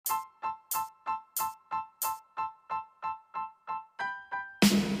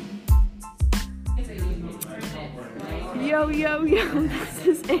Yo, this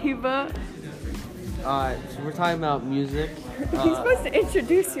is Ava. So we're talking about music. You're supposed to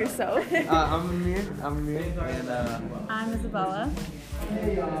introduce yourself. I'm Amir, and I'm Isabella.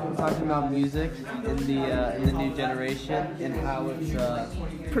 we're talking about music in the new generation and how it's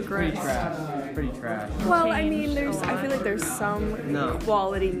pretty trash. It's pretty trash. Well, I mean, I feel like there's some No.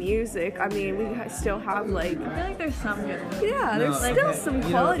 quality music. I mean, we still have like, I feel like there's some good ones. yeah, there's No, still okay. some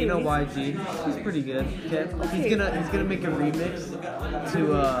quality. You know music. YG? He's pretty good. Okay. Okay. He's gonna make a remix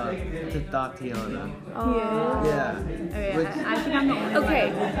to Tatiana. Oh. Yeah. Okay, Which- I think I'm the only one.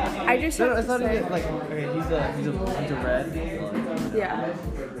 Okay, I just No, have it's to not say, even like okay. He's a red. yeah.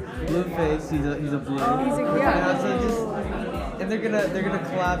 Blue face. He's a blue. He's a- yeah. And also and they're gonna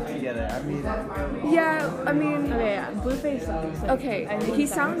collab together. I mean. Yeah, I mean, Okay, yeah, Blueface sucks. Like, okay, I think he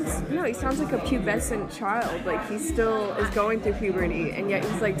that- sounds like a pubescent child. Like he still is going through puberty, and yet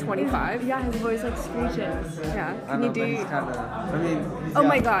he's like 25. Yeah, his voice like screeches. Yeah. I Can know, you but he's do? kind of. I mean. He's Oh got-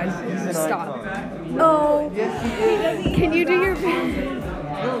 my God! He's an Stop. icon. Oh, Yes, he is. can you do your?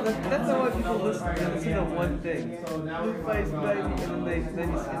 No, that's not why people listen to one thing. Blue face baby, and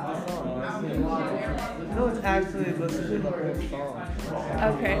then you skip the song. No, it's actually listening to the whole song.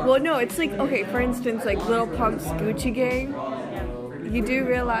 Okay. Well, no, it's like, okay, for instance, like Lil Pump's Gucci Gang. You do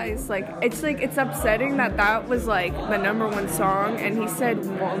realize, like, it's upsetting that was like the #1 song, and he said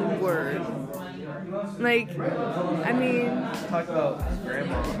one word. Like, I mean, Talk about his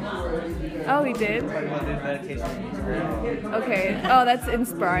grandma. oh, he did. Talk about new medication for his grandma. Okay. Oh, that's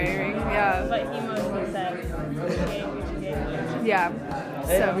inspiring. Yeah. But he mostly said Gucci gang. Yeah.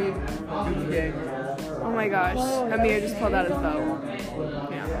 Hey, I So, mean, Gucci Gang. oh my gosh, Amir just pulled out his bow.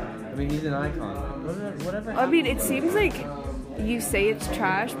 Yeah. I mean, he's an icon. Whatever. I mean, it seems like you say it's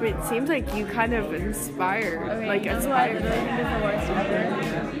trash, but it seems like you kind of inspired, Okay, like you know who I inspired. really think is the worst ever?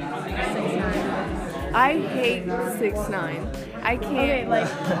 6ix9ine. I hate 6ix9ine. I can't. Okay, like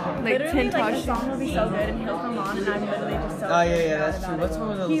literally, like the Tintosh. song will be so good and he'll come on and I'm literally just so. Oh yeah, mad that's about true. it. What's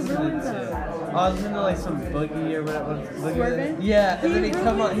one of those? He listening ruins to? it. Oh, I was listening to like some boogie or whatever. Swervin'? Yeah, and He then he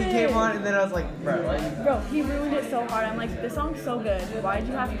came ruins it. on, and then I was like, bro, like. Bro, he ruined it so hard. I'm like, this song's so good. Why did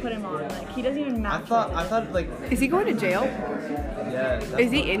you have to put him on? Like, he doesn't even I match. thought it. like, Is he going to jail? yeah. that's-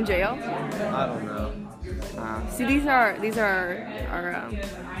 Is he in jail? I don't know. See, these are Six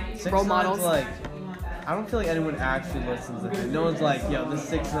role Nine's models. Like, I don't feel like anyone actually listens to him. No one's like, yo, this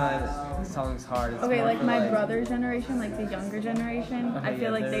 6ix9ine song's hard. It's Okay, more like for, my brother's generation, like the younger generation, Okay, I feel yeah,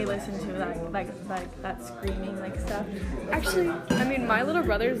 like they they're- listen to that screaming like stuff. Actually, I mean, my little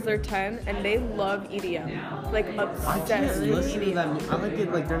brothers, they're 10, and they love EDM. Like, I obsessed can't with listen to EDM. that. I like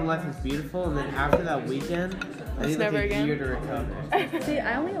it like during Life is Beautiful, and then after that weekend, I need like never a again. year to recover. See,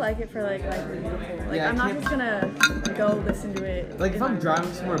 I only like it for like beautiful. Like Yeah, I I'm not can't- just gonna go listen to it. Like if in I'm my-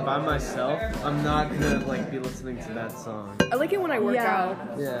 driving somewhere by myself, I'm not gonna like be listening to that song. I like it when I work Yeah. out.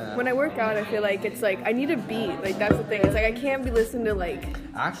 Yeah. When I work out, I feel like it's like I need a beat. Like that's the thing. It's like I can't be listening to like.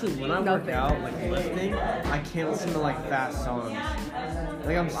 Actually, when I work Nothing. out, like lifting, I can't listen to like fast songs.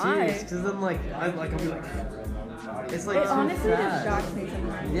 Like I'm Why? serious, cause then like I'll be like, it's like It too honestly fast. distracts me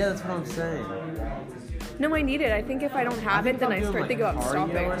sometimes. Yeah, that's what I'm saying. No, I need it. I think if I don't have it, then I start thinking about cardio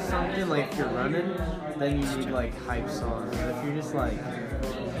stopping. or something. Like if you're running, then you need like hype songs. But if you're just like,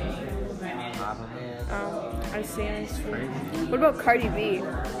 I see. I see. What about Cardi B?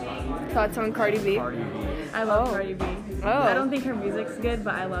 Thoughts on Cardi B? Cardi B. I love Oh. Cardi B. Oh. I don't think her music's good,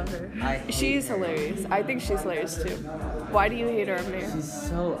 but I love her. I hate She's her. hilarious. I think she's hilarious too. Why do you hate her, Amir? She's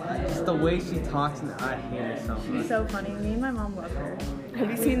so just the way she talks, and I hate her so She's much. so funny. Me and my mom love her.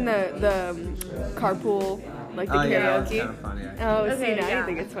 Have you seen the carpool, like the Oh yeah, that's karaoke? kind of funny. Actually. Oh, see, Okay, now yeah. you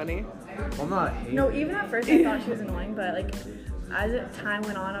think it's funny. Well, I'm not hating. No, even at first I thought she was annoying, but like as time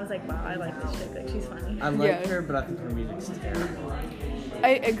went on, I was like, wow, I like this chick. Like she's funny. I like Yeah. her, but I think her music's terrible. I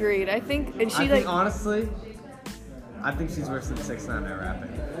agreed. I think, and she I like. think honestly, I think she's worse than 6ix9ine at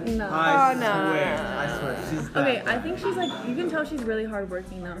rapping. No. I Oh, no. swear, I swear, she's that Okay, I bad. think she's like, you can tell she's really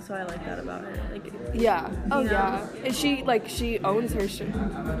hardworking though, so I like that about her. Like, Yeah. Oh You know? yeah. And she owns her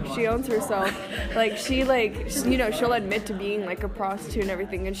she owns herself. Like she she'll admit to being like a prostitute and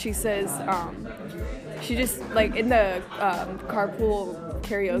everything. And she says she just like in the carpool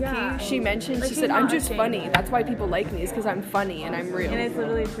karaoke Yeah. she mentioned Like, she she's said I'm not just ashamed. funny. That's why people like me is because I'm funny and I'm real. and it's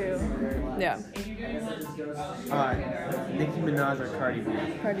literally true. Yeah. Alright, Nicki Minaj or Cardi B?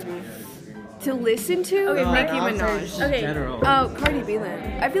 Cardi B. To listen to Okay, Nicki I'm saying Minaj. just in Okay. general. Oh, Cardi B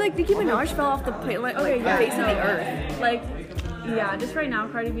then. I feel like Nicki Minaj fell off the face of the earth. Like Yeah, just right now,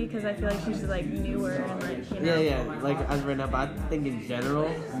 Cardi B, because I feel like she's just like newer and like, you know. Yeah, like as of right now, but I think in general,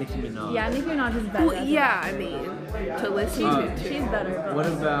 Nicki Minaj. Yeah, Nicki Minaj is better. Well, yeah, I mean, to listen to too. She's better. But What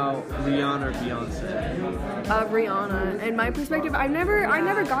about Rihanna or Beyonce? Rihanna. In my perspective, I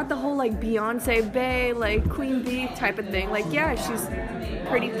never got the whole like Beyonce, Bey, like Queen Bee type of thing. Like, yeah, she's a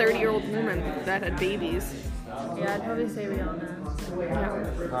pretty 30-year-old woman that had babies. yeah, I'd probably say Rihanna.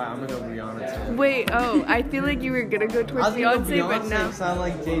 Alright, I'm gonna go Rihanna too. Wait, oh, I feel like you were gonna go I towards was gonna go Beyonce, but Beyonce no. because I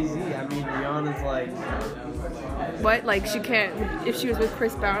like Jay-Z. I mean, Rihanna's like... What? Like, she can't. If she was with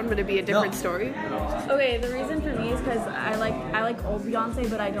Chris Brown, would it be a different story? Okay, the reason for me is because I like old Beyonce,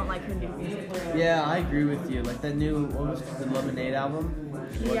 but I don't like her new music. Yeah, I agree with you. Like that new, what was it, the Lemonade album?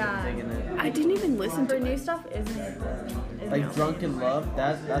 Wasn't Yeah. digging it. I didn't even listen Her to new it. stuff isn't Like Drunken Love,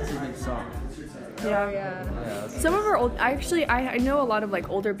 that's a good song. Yeah. Yeah, that's- Some of her old. I know a lot of like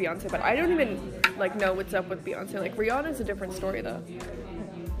older Beyonce, but I don't even like know what's up with Beyonce. Like Rihanna's a different story though.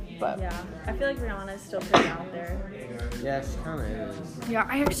 But Yeah, I feel like Rihanna is still pretty out there. yeah, she kind of is. yeah,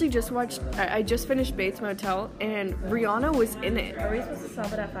 I actually just watched. I just finished Bates Motel, and Rihanna was in it. Are we supposed to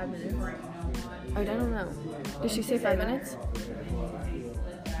stop it at 5 minutes? I don't know. Did she say 5 minutes?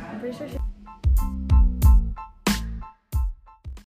 I'm pretty sure she.